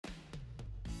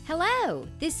Hello,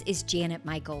 this is Janet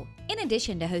Michael. In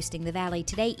addition to hosting The Valley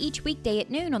Today each weekday at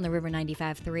noon on the River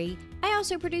 95.3, I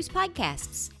also produce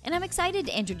podcasts, and I'm excited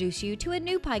to introduce you to a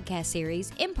new podcast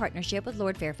series in partnership with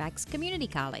Lord Fairfax Community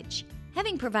College.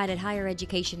 Having provided higher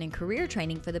education and career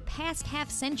training for the past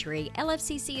half-century,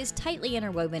 LFCC is tightly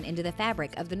interwoven into the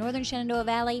fabric of the Northern Shenandoah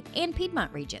Valley and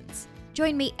Piedmont regions.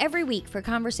 Join me every week for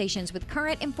conversations with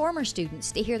current and former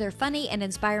students to hear their funny and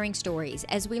inspiring stories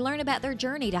as we learn about their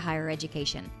journey to higher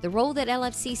education, the role that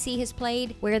LFCC has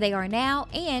played, where they are now,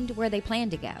 and where they plan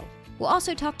to go. We'll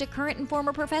also talk to current and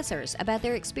former professors about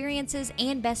their experiences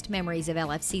and best memories of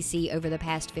LFCC over the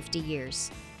past 50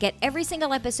 years. Get every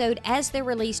single episode as they're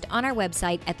released on our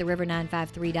website at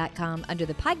theriver953.com under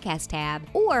the podcast tab,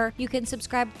 or you can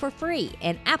subscribe for free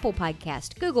in Apple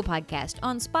Podcast, Google Podcast,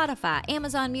 on Spotify,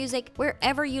 Amazon Music,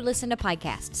 wherever you listen to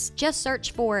podcasts. Just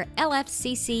search for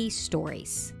LFCC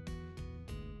Stories.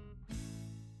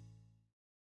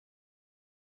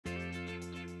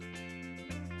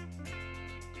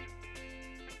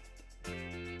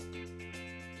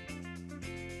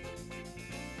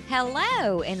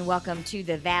 Hello and welcome to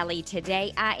The Valley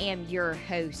Today. I am your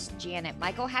host, Janet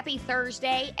Michael. Happy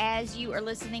Thursday as you are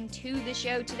listening to the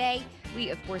show today.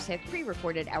 We, of course, have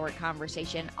pre-recorded our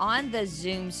conversation on the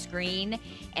Zoom screen,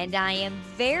 and I am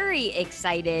very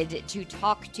excited to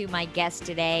talk to my guest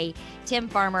today. Tim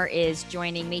Farmer is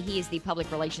joining me. He is the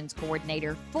Public Relations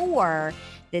Coordinator for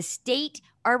the State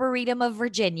Arboretum of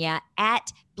Virginia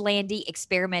at Blandy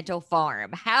Experimental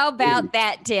Farm. How about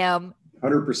that, Tim?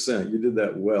 100%. You did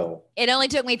that well. It only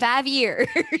took me 5 years.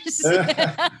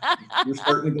 You're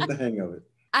starting to get the hang of it.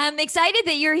 I'm excited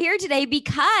that you're here today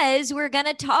because we're going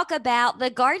to talk about the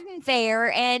garden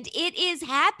fair, and it is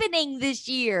happening this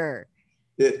year.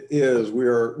 It is. We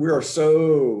are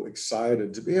so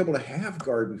excited to be able to have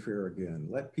garden fair again.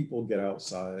 Let people get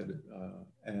outside.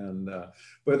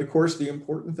 But of course, the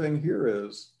important thing here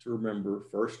is to remember,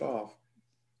 first off,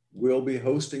 we'll be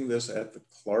hosting this at the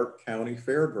Clarke County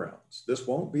Fairgrounds. This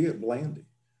won't be at Blandy.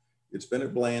 It's been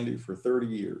at Blandy for 30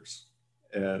 years.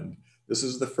 And this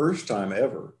is the first time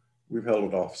ever we've held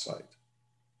it off-site.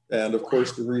 And of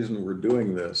course, the reason we're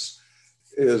doing this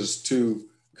is to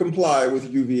comply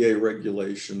with UVA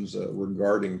regulations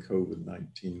regarding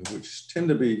COVID-19, which tend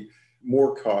to be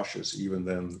more cautious even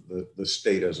than the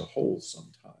state as a whole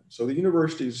sometimes. So the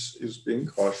university is being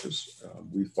cautious.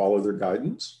 We follow their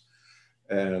guidance.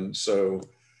 And so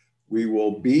we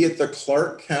will be at the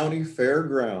Clarke County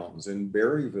Fairgrounds in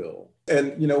Berryville.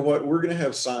 And you know what? We're going to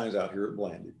have signs out here at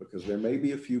Blandy because there may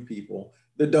be a few people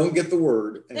that don't get the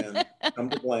word and come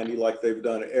to Blandy like they've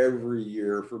done every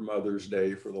year for Mother's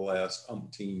Day for the last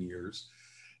umpteen years.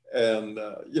 And,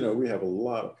 we have a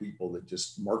lot of people that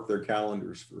just mark their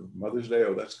calendars for Mother's Day.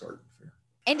 Oh, that's garden fair.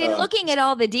 And in looking at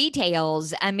all the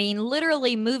details, I mean,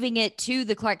 literally moving it to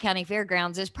the Clarke County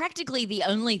Fairgrounds is practically the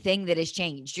only thing that has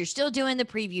changed. You're still doing the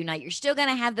preview night. You're still going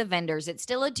to have the vendors. It's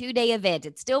still a 2-day event.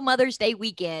 It's still Mother's Day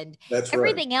weekend. That's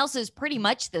Everything right. else is pretty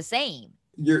much the same.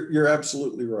 You're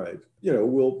absolutely right.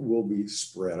 We'll be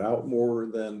spread out more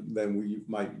than we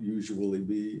might usually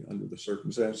be under the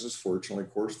circumstances. Fortunately,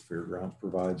 of course, the fairgrounds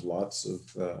provides lots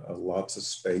of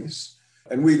space.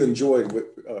 And we've enjoyed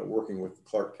working with the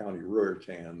Clarke County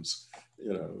Rurotans,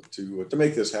 to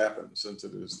make this happen, since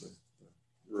it is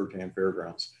the Rorotan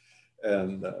Fairgrounds,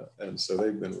 and so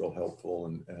they've been real helpful,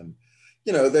 and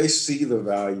they see the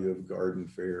value of garden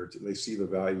fair, they see the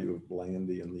value of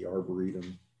Blandy and the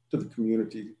Arboretum to the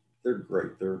community. They're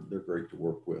great. They're great to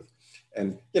work with,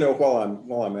 and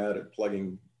while I'm at it,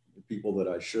 plugging people that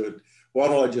I should, why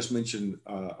don't I just mention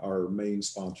our main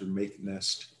sponsor, Make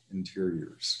Nest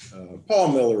Interiors. Paul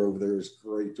Miller over there is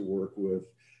great to work with,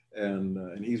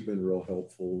 and he's been real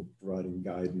helpful providing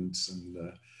guidance,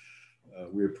 and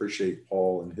we appreciate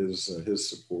Paul and his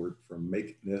support from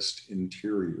Make Nest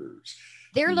Interiors.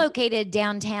 They're located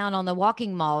downtown on the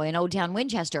Walking Mall in Old Town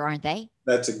Winchester, aren't they?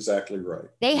 That's exactly right.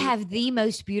 They have the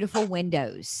most beautiful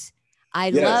windows. I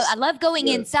love going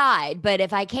inside, but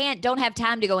if I don't have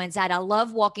time to go inside, I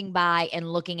love walking by and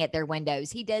looking at their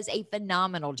windows. He does a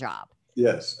phenomenal job.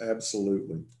 Yes,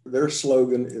 absolutely. Their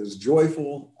slogan is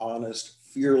joyful, honest,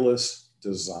 fearless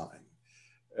design.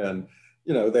 And,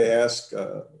 they ask,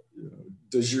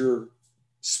 does your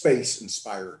space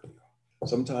inspire you?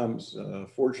 Sometimes,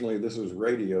 fortunately, this is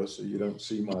radio, so you don't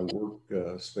see my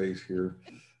work space here,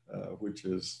 which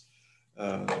is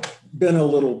been a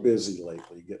little busy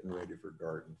lately getting ready for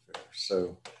garden fair.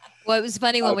 So, well, it was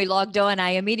funny when we logged on.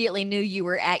 I immediately knew you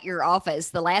were at your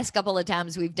office. The last couple of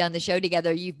times we've done the show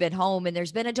together, you've been home and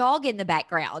there's been a dog in the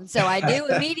background. So I knew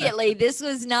immediately this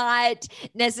was not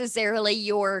necessarily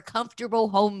your comfortable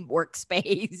home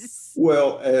workspace.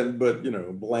 Well, but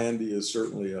Blandy is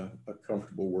certainly a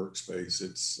comfortable workspace.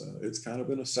 It's kind of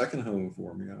been a second home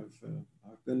for me.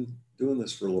 I've been doing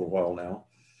this for a little while now,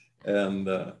 and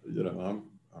I'm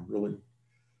really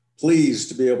pleased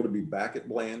to be able to be back at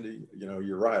Blandy.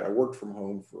 You're right. I worked from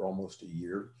home for almost a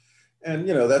year, and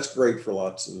that's great for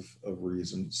lots of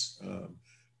reasons.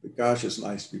 But gosh, it's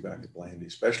nice to be back at Blandy,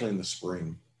 especially in the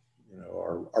spring.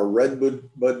 Our red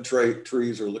bud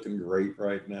trees are looking great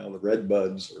right now. The red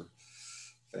buds are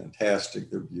fantastic.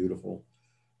 They're beautiful.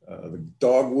 The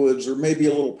dogwoods are maybe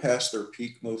a little past their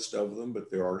peak, most of them,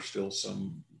 but there are still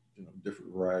some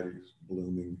different varieties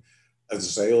blooming.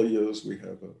 Azaleas, we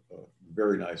have a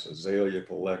very nice azalea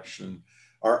collection.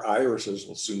 Our irises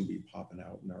will soon be popping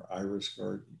out in our iris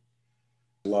garden.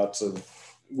 Lots of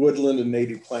woodland and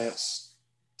native plants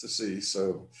to see.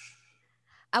 So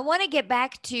I want to get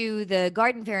back to the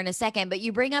garden fair in a second, but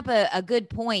you bring up a good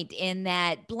point in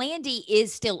that Blandy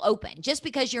is still open. Just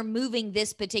because you're moving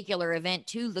this particular event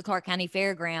to the Clarke County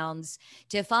Fairgrounds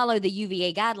to follow the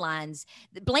UVA guidelines,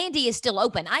 Blandy is still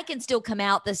open. I can still come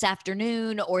out this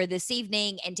afternoon or this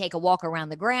evening and take a walk around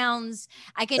the grounds.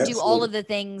 I can do all of the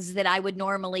things that I would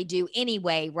normally do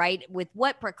anyway, right? With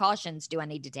what precautions do I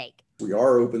need to take? We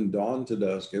are open dawn to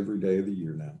dusk every day of the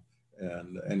year now.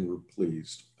 And we're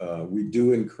pleased. We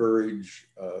do encourage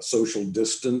social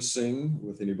distancing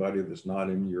with anybody that's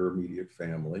not in your immediate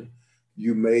family.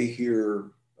 You may hear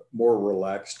more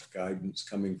relaxed guidance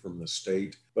coming from the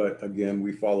state, but again,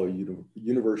 we follow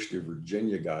University of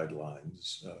Virginia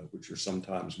guidelines, which are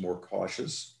sometimes more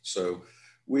cautious. So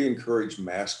we encourage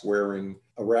mask wearing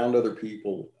around other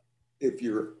people if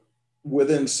you're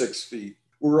within 6 feet.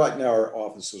 Right now, our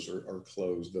offices are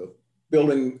closed. The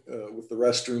building with the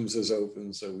restrooms is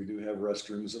open, so we do have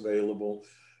restrooms available.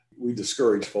 We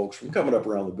discourage folks from coming up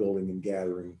around the building and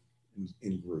gathering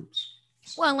in groups.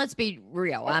 Well, let's be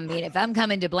real. I mean, if I'm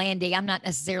coming to Blandy, I'm not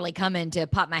necessarily coming to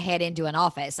pop my head into an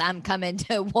office. I'm coming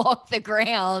to walk the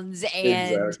grounds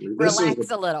and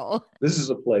relax a little. This is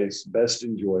a place best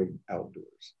enjoyed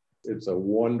outdoors. It's a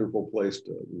wonderful place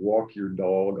to walk your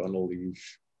dog on a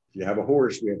leash. If you have a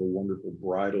horse, we have a wonderful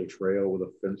bridle trail with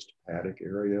a fenced paddock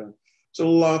area. So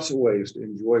lots of ways to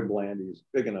enjoy Blandy. Is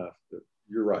big enough that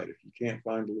you're right. If you can't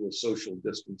find a little social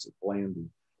distance at Blandy,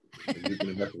 you're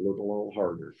going to have to look a little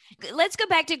harder. Let's go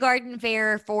back to Garden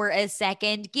Fair for a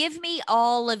second. Give me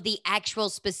all of the actual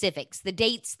specifics, the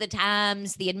dates, the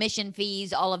times, the admission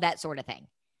fees, all of that sort of thing.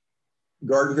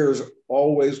 Garden Fair is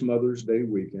always Mother's Day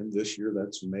weekend. This year,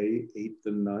 that's May 8th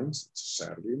and 9th. It's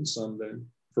Saturday and Sunday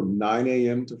from 9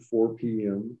 a.m. to 4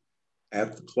 p.m.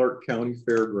 at the Clarke County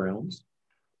Fairgrounds.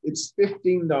 It's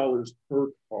 $15 per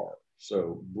car.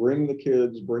 So bring the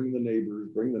kids, bring the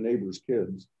neighbors'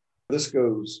 kids. This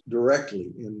goes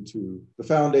directly into the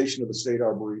foundation of the State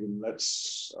Arboretum.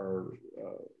 That's our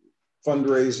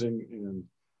fundraising and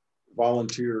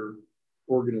volunteer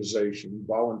organization.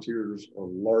 Volunteers are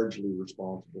largely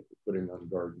responsible for putting on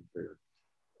Garden Fair.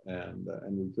 And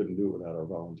we couldn't do it without our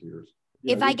volunteers.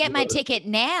 If I get my ticket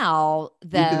now,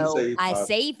 though, I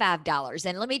save $5.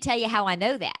 And let me tell you how I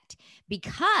know that.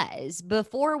 Because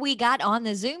before we got on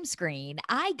the Zoom screen,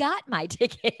 I got my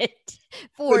ticket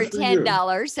for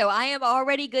 $10. So I am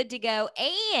already good to go.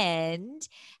 And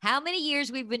how many years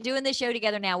we've been doing this show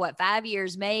together now? 5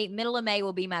 years? Middle of May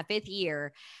will be my 5th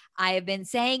year. I have been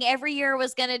saying every year I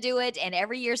was going to do it, and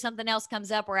every year something else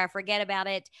comes up or I forget about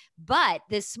it. But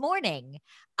this morning,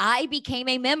 I became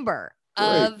a member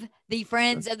of the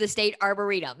Friends of the State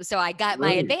Arboretum. So I got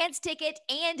my advance ticket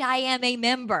and I am a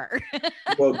member.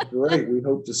 Well, great. We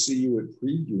hope to see you at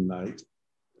preview night.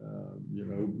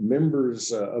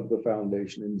 Members of the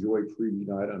foundation enjoy preview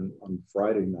night on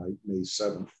Friday night, May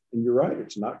 7th. And you're right,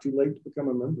 it's not too late to become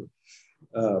a member.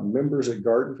 Members at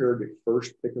Garden Fair get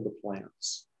first pick of the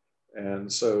plants. And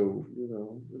so,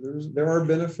 there are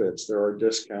benefits, there are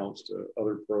discounts to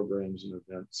other programs and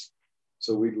events.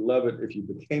 So we'd love it if you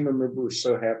became a member. We're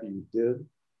so happy you did.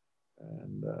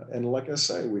 And like I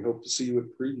say, we hope to see you at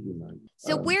preview night.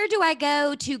 So where do I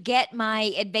go to get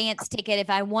my advance ticket if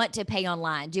I want to pay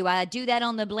online? Do I do that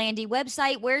on the Blandy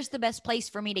website? Where's the best place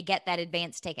for me to get that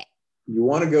advance ticket? You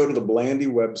want to go to the Blandy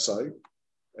website,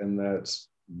 and that's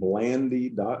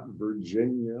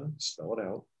blandy.virginia, spell it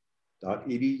out,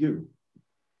 .edu,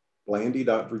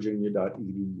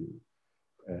 blandy.virginia.edu.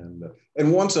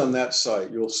 And once on that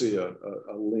site, you'll see a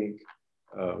link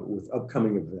with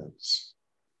upcoming events.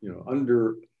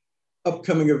 Under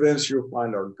upcoming events, you'll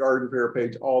find our garden fair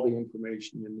page, all the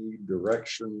information you need,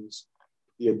 directions,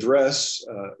 the address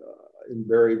in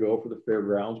Berryville for the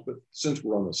fairgrounds. But since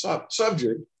we're on the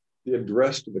subject, the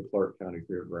address to the Clarke County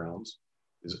Fairgrounds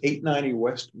is 890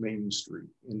 West Main Street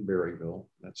in Berryville.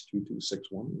 That's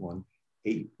 22611,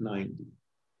 890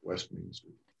 West Main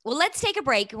Street. Well, let's take a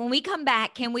break. When we come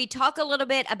back, can we talk a little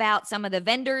bit about some of the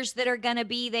vendors that are going to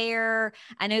be there?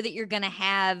 I know that you're going to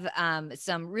have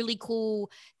some really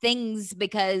cool things,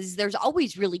 because there's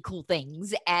always really cool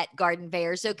things at garden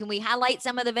fair. So can we highlight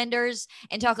some of the vendors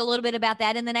and talk a little bit about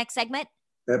that in the next segment?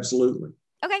 Absolutely.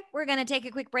 Okay, we're going to take a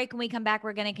quick break. When we come back,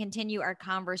 we're going to continue our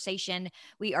conversation.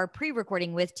 We are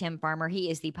pre-recording with Tim Farmer.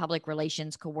 He is the public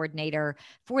relations coordinator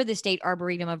for the State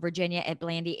Arboretum of Virginia at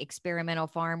Blandy Experimental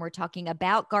Farm. We're talking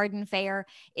about garden fair.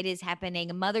 It is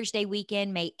happening Mother's Day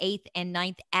weekend, May 8th and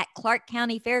 9th at Clarke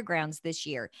County Fairgrounds this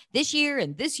year. This year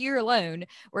and this year alone.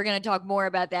 We're going to talk more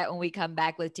about that when we come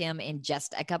back with Tim in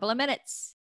just a couple of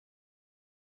minutes.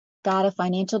 Got a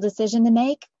financial decision to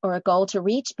make or a goal to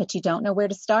reach, but you don't know where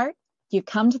to start? You've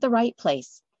come to the right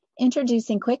place.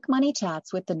 Introducing Quick Money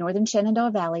Chats with the Northern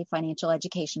Shenandoah Valley Financial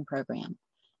Education Program.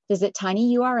 Visit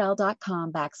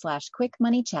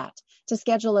tinyurl.com/quickmoneychat to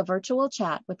schedule a virtual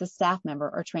chat with a staff member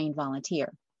or trained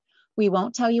volunteer. We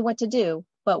won't tell you what to do,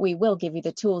 but we will give you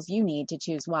the tools you need to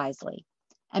choose wisely.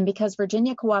 And because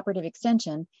Virginia Cooperative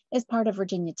Extension is part of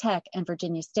Virginia Tech and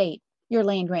Virginia State, your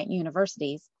land-grant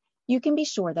universities, you can be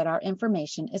sure that our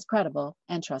information is credible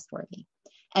and trustworthy.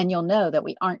 And you'll know that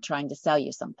we aren't trying to sell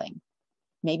you something.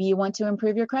 Maybe you want to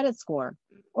improve your credit score,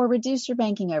 or reduce your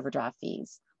banking overdraft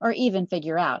fees, or even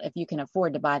figure out if you can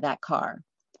afford to buy that car.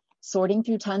 Sorting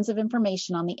through tons of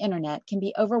information on the internet can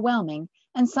be overwhelming,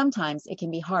 and sometimes it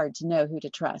can be hard to know who to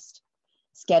trust.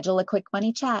 Schedule a Quick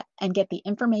Money Chat and get the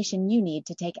information you need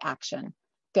to take action.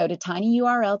 Go to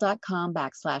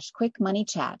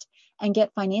tinyurl.com/quickmoneychat and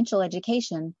get financial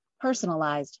education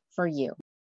personalized for you.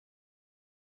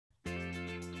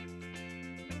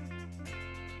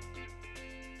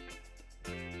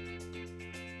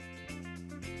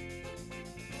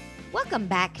 Welcome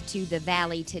back to the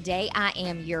Valley today. I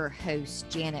am your host,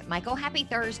 Janet Michael. Happy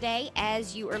Thursday.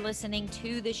 As you are listening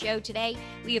to the show today,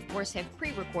 we, of course, have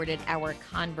pre-recorded our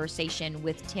conversation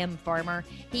with Tim Farmer.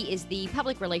 He is the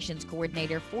public relations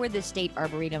coordinator for the State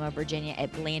Arboretum of Virginia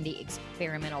at Blandy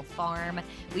Experimental Farm.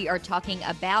 We are talking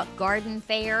about garden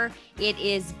fair. It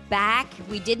is back.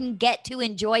 We didn't get to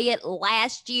enjoy it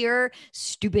last year,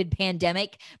 stupid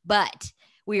pandemic, but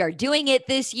we are doing it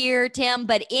this year, Tim,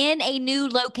 but in a new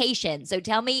location. So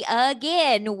tell me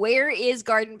again, where is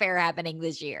Garden Fair happening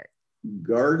this year?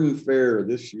 Garden Fair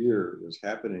this year is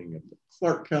happening at the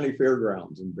Clarke County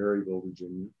Fairgrounds in Berryville,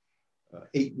 Virginia,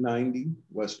 890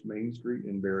 West Main Street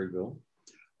in Berryville.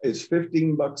 It's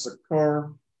 $15 a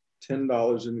car,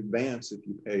 $10 in advance if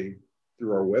you pay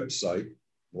through our website,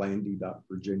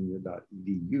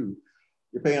 blandy.virginia.edu.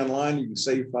 You pay online, you can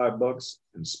save $5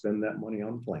 and spend that money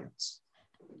on plants.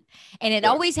 And it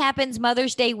always happens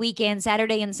Mother's Day weekend,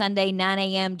 Saturday and Sunday, 9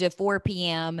 a.m. to 4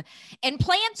 p.m. And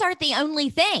plants aren't the only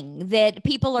thing that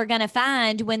people are going to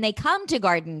find when they come to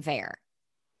Garden Fair.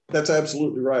 That's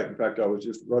absolutely right. In fact, I was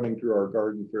just running through our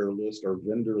Garden Fair list, our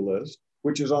vendor list,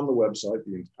 which is on the website.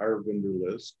 The entire vendor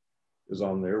list is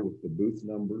on there with the booth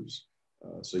numbers.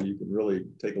 So you can really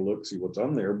take a look, see what's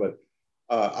on there. But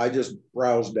I just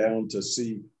browsed down to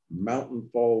see Mountain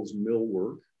Falls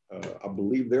Millwork. I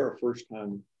believe they're a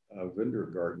first-time vendor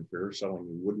at Garden Fair,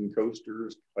 selling wooden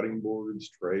coasters, cutting boards,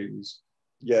 trays.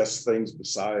 Yes, things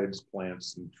besides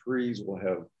plants and trees. We'll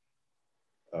have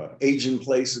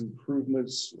age-in-place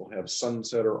improvements. We'll have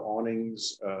sunsetter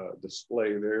awnings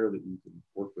display there that you can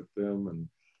work with them and,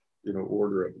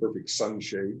 order a perfect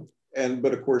sunshade.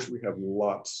 But of course, we have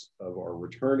lots of our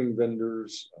returning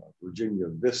vendors. Virginia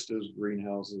Vistas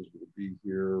greenhouses will be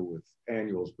here with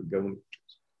annuals, begonias,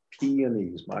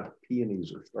 peonies. My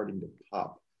peonies are starting to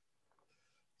pop.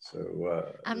 So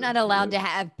I'm not allowed to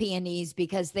have peonies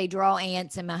because they draw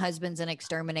ants, and my husband's an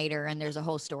exterminator, and there's a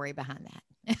whole story behind that.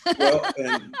 Well,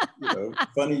 and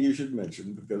funny you should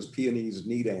mention, because peonies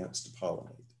need ants to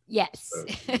pollinate. Yes. So,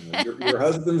 your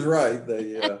husband's right.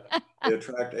 They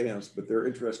attract ants, but they're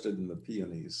interested in the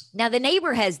peonies. Now the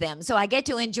neighbor has them, so I get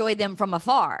to enjoy them from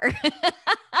afar.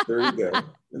 There you go.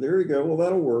 There you go. Well,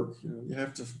 that'll work. You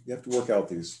have to work out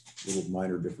these little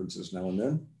minor differences now and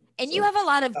then. And you have a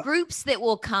lot of groups that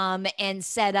will come and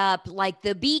set up, like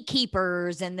the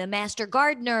beekeepers and the master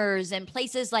gardeners and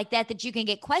places like that you can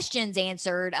get questions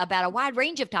answered about a wide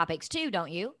range of topics too, don't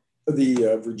you?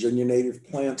 The Virginia Native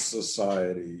Plant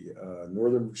Society,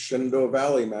 Northern Shenandoah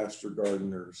Valley Master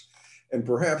Gardeners, and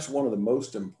perhaps one of the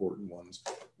most important ones,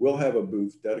 we'll have a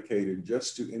booth dedicated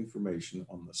just to information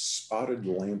on the spotted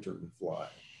lanternfly.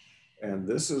 And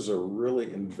this is a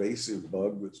really invasive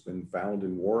bug that's been found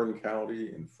in Warren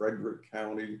County, in Frederick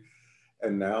County,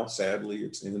 and now sadly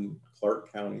it's in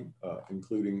Clarke County,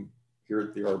 including here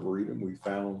at the Arboretum. We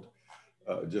found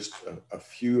just a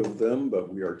few of them,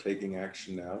 but we are taking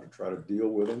action now to try to deal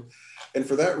with them. And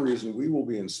for that reason, we will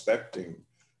be inspecting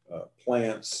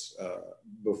plants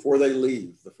before they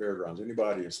leave the fairgrounds.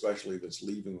 Anybody, especially that's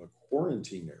leaving the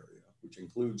quarantine area, which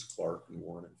includes Clarke and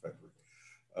Warren and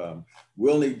Frederick,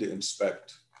 will need to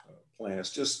inspect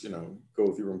plants, just,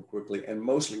 go through them quickly. And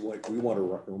mostly what we want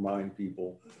to remind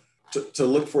people to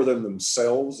look for them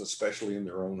themselves, especially in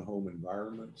their own home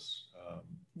environments.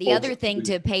 The other thing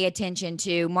to pay attention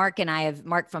to, Mark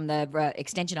from the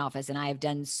extension office and I have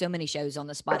done so many shows on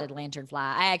the spotted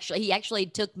lanternfly. He actually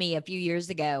took me a few years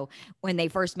ago when they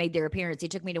first made their appearance. He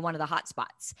took me to one of the hot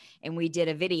spots and we did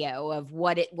a video of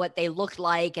what they looked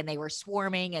like, and they were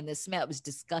swarming and the smell was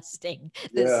disgusting,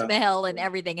 the smell and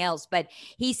everything else. But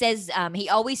he says, he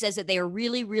always says that they are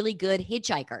really, really good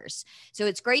hitchhikers. So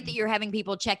it's great that you're having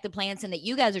people check the plants and that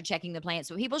you guys are checking the plants,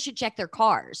 but people should check their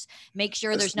cars. Make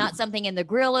sure there's not something in the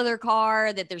grill of their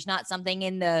car, that there's not something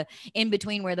in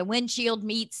between where the windshield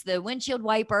meets the windshield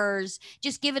wipers.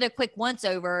 Just give it a quick once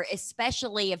over,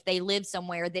 especially if they live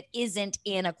somewhere that isn't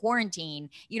in a quarantine.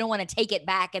 You don't want to take it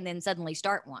back and then suddenly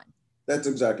start one. That's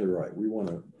exactly right. We want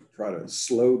to try to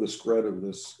slow the spread of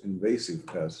this invasive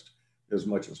pest as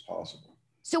much as possible.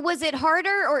 So was it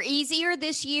harder or easier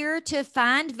this year to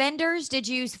find vendors? Did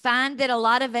you find that a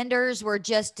lot of vendors were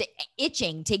just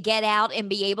itching to get out and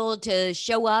be able to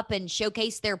show up and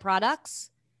showcase their products?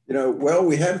 Well,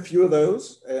 we had a few of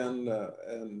those, and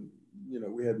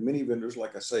we had many vendors.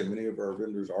 Like I say, many of our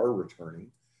vendors are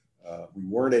returning. We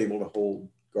weren't able to hold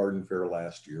Garden Fair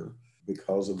last year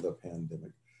because of the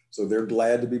pandemic, so they're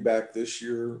glad to be back this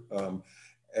year.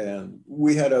 And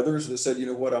we had others that said, I'm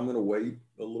going to wait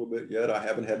a little bit yet. I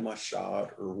haven't had my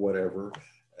shot or whatever.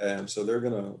 And so they're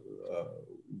going to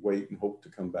wait and hope to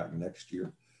come back next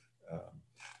year.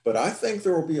 But I think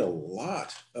there will be a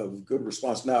lot of good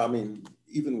response. Now,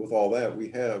 even with all that, we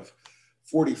have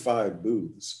 45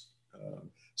 booths.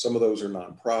 Some of those are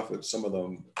nonprofits. Some of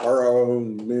them are our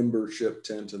own membership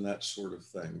tent and that sort of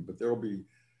thing. But there will be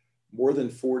more than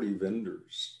 40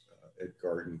 vendors at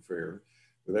Garden Fair,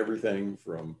 with everything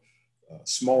from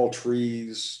small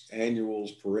trees,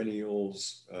 annuals,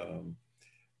 perennials,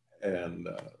 and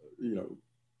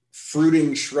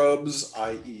fruiting shrubs,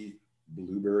 i.e.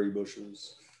 blueberry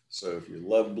bushes. So if you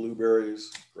love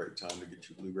blueberries, great time to get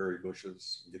your blueberry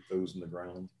bushes, get those in the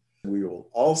ground. We will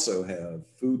also have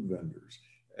food vendors.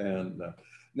 And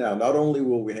now, not only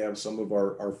will we have some of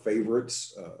our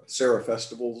favorites, Sarah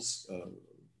Festivals,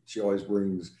 she always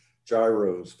brings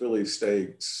gyros, Philly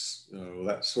steaks,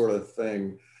 that sort of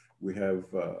thing. We have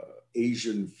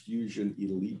Asian Fusion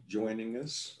Elite joining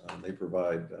us. They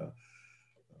provide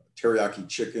teriyaki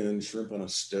chicken, shrimp on a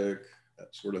stick,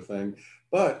 that sort of thing.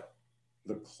 But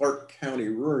the Clarke County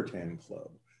Ruritan Club,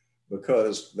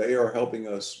 because they are helping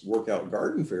us work out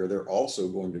Garden Fair, they're also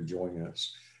going to join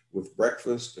us with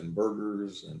breakfast and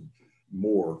burgers and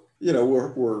more.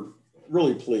 We're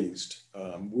really pleased.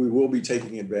 We will be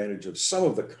taking advantage of some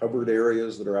of the covered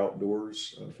areas that are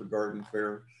outdoors for Garden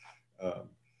Fair.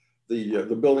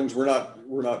 The buildings, we're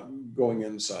not going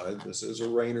inside. This is a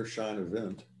rain or shine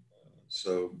event.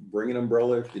 So bring an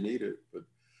umbrella if you need it, but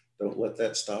don't let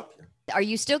that stop you. Are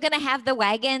you still going to have the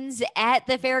wagons at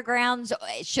the fairgrounds?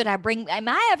 Am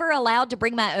I ever allowed to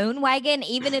bring my own wagon,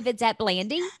 even if it's at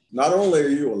Blandy? Not only are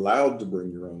you allowed to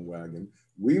bring your own wagon,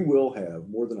 we will have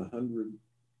more than 100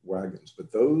 wagons,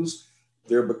 but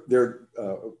they're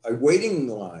a waiting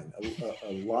line,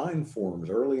 a line forms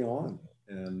early on,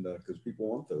 and because people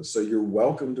want those. So you're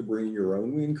welcome to bring your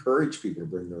own. We encourage people to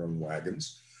bring their own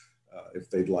wagons if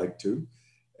they'd like to,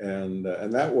 and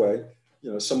that way,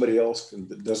 somebody else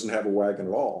that doesn't have a wagon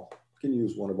at all can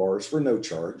use one of ours for no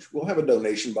charge. We'll have a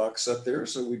donation box set there,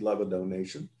 so we'd love a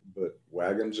donation. But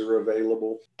wagons are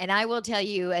available. And I will tell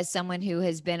you, as someone who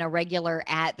has been a regular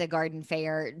at the Garden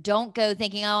Fair, don't go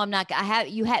thinking, "Oh, I'm not."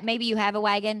 Maybe you have a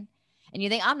wagon, and you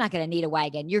think, I'm not going to need a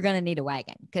wagon. You're going to need a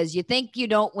wagon because you think you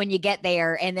don't when you get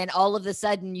there. And then all of a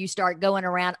sudden you start going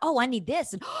around, oh, I need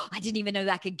this. And I didn't even know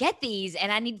that I could get these.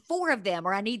 And I need 4 of them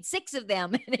or I need 6 of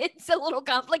them. And it's a little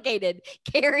complicated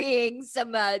carrying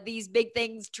some these big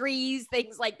things, trees,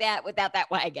 things like that without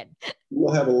that wagon.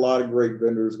 We'll have a lot of great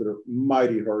vendors that are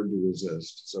mighty hard to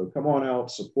resist. So come on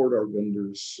out, support our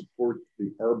vendors, support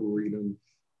the Arboretum,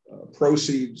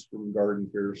 proceeds from garden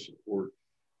fair, support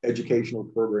educational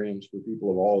programs for people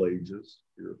of all ages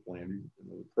here at Blandy.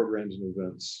 Programs and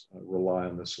events rely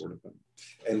on this sort of thing.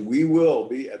 And we will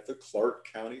be at the Clarke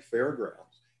County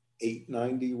Fairgrounds,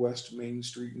 890 West Main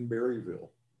Street in Berryville.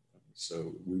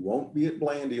 So we won't be at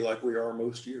Blandy like we are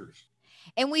most years.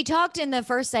 And we talked in the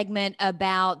first segment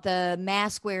about the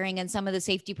mask wearing and some of the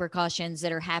safety precautions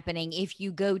that are happening. If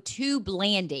you go to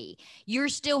Blandy, you're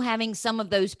still having some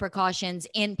of those precautions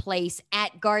in place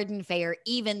at Garden Fair,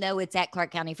 even though it's at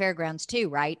Clarke County Fairgrounds too,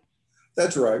 right?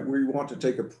 That's right. We want to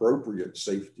take appropriate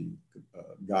safety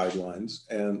guidelines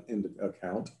and into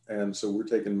account. And so we're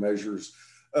taking measures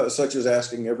such as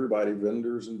asking everybody,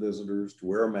 vendors and visitors, to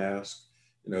wear a mask.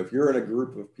 If you're in a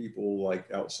group of people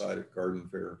like outside at Garden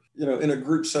Fair, in a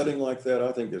group setting like that,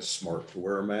 I think it's smart to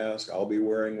wear a mask. I'll be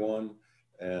wearing one,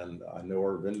 and I know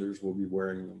our vendors will be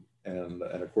wearing them. And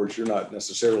of course, you're not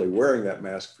necessarily wearing that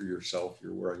mask for yourself.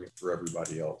 You're wearing it for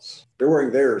everybody else. They're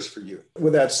wearing theirs for you.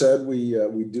 With that said, we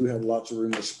do have lots of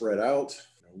room to spread out.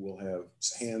 We'll have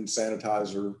hand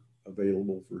sanitizer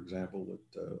available, for example, at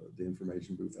the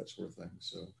information booth, that sort of thing.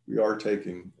 So we are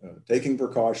taking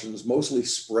precautions, mostly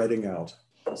spreading out.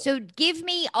 So give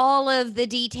me all of the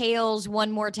details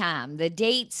one more time: the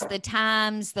dates, the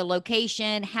times, the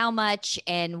location, how much,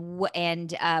 and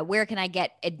where can I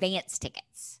get advance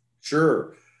tickets?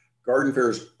 Sure. Garden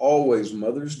Fair is always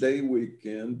Mother's Day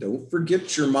weekend. Don't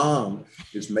forget your mom.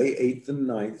 It's May 8th and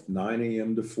 9th, 9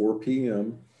 a.m. to 4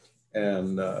 p.m.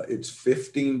 And it's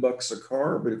 $15 a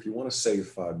car, but if you want to save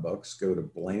 $5, go to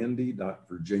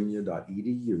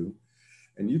blandy.virginia.edu.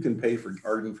 And you can pay for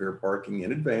Garden Fair parking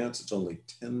in advance. It's only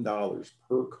 $10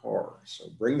 per car. So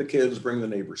bring the kids, bring the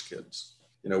neighbors' kids.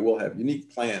 We'll have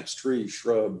unique plants, trees,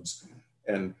 shrubs,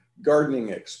 and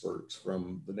gardening experts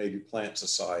from the Native Plant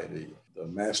Society, the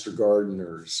master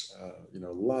gardeners.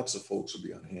 Lots of folks will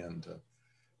be on hand to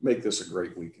make this a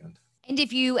great weekend. And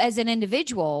if you, as an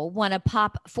individual, want to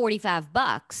pop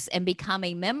 $45 and become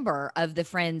a member of the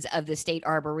Friends of the State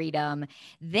Arboretum,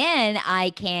 then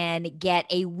I can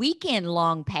get a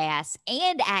weekend-long pass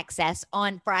and access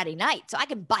on Friday night. So I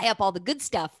can buy up all the good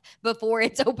stuff before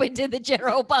it's open to the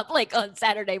general public on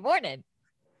Saturday morning.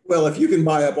 Well, if you can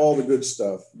buy up all the good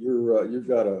stuff, you've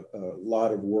got a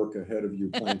lot of work ahead of you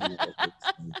planting.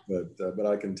 But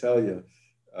I can tell you,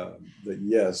 that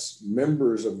yes,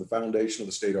 members of the Foundation of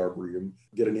the State Arboretum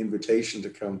get an invitation to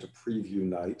come to preview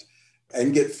night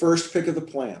and get first pick of the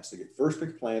plants. They get first pick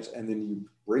of plants, and then you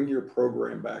bring your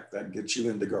program back. That gets you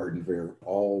into Garden Fair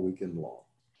all weekend long.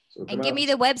 So and give me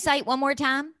the website one more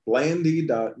time.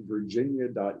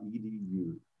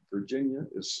 Blandy.virginia.edu. Virginia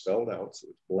is spelled out, so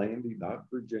it's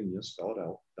blandy.virginia, spelled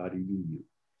out, .edu.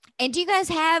 And do you guys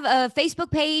have a Facebook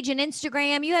page and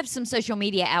Instagram? You have some social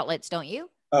media outlets, don't you?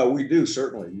 We do,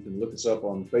 certainly. You can look us up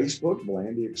on Facebook,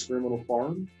 Blandy Experimental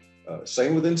Farm.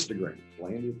 Same with Instagram,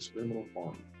 Blandy Experimental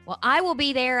Farm. Well, I will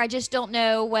be there. I just don't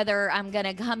know whether I'm going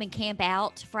to come and camp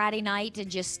out Friday night and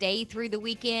just stay through the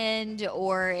weekend,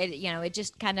 or it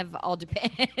just kind of all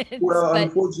depends. Well,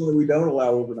 unfortunately, we don't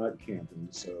allow overnight camping,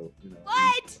 so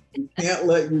what? We can't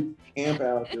let you camp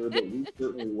out there, but we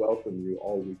certainly welcome you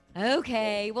all week.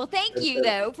 Okay. Well, thank you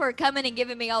though for coming and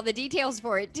giving me all the details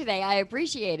for it today. I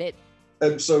appreciate it.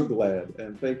 I'm so glad,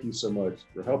 and thank you so much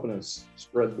for helping us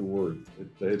spread the word.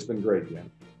 It's been great,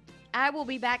 Jan. I will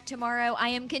be back tomorrow. I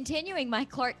am continuing my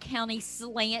Clarke County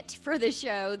slant for the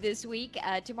show this week.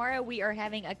 Tomorrow we are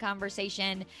having a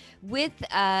conversation with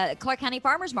Clarke County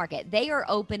Farmers Market. They are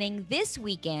opening this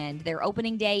weekend. Their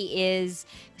opening day is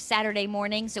Saturday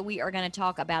morning, so we are going to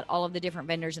talk about all of the different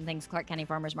vendors and things Clarke County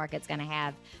Farmers Market's going to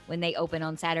have when they open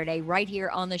on Saturday right here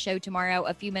on the show tomorrow,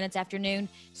 a few minutes after noon.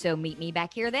 So meet me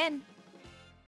back here then.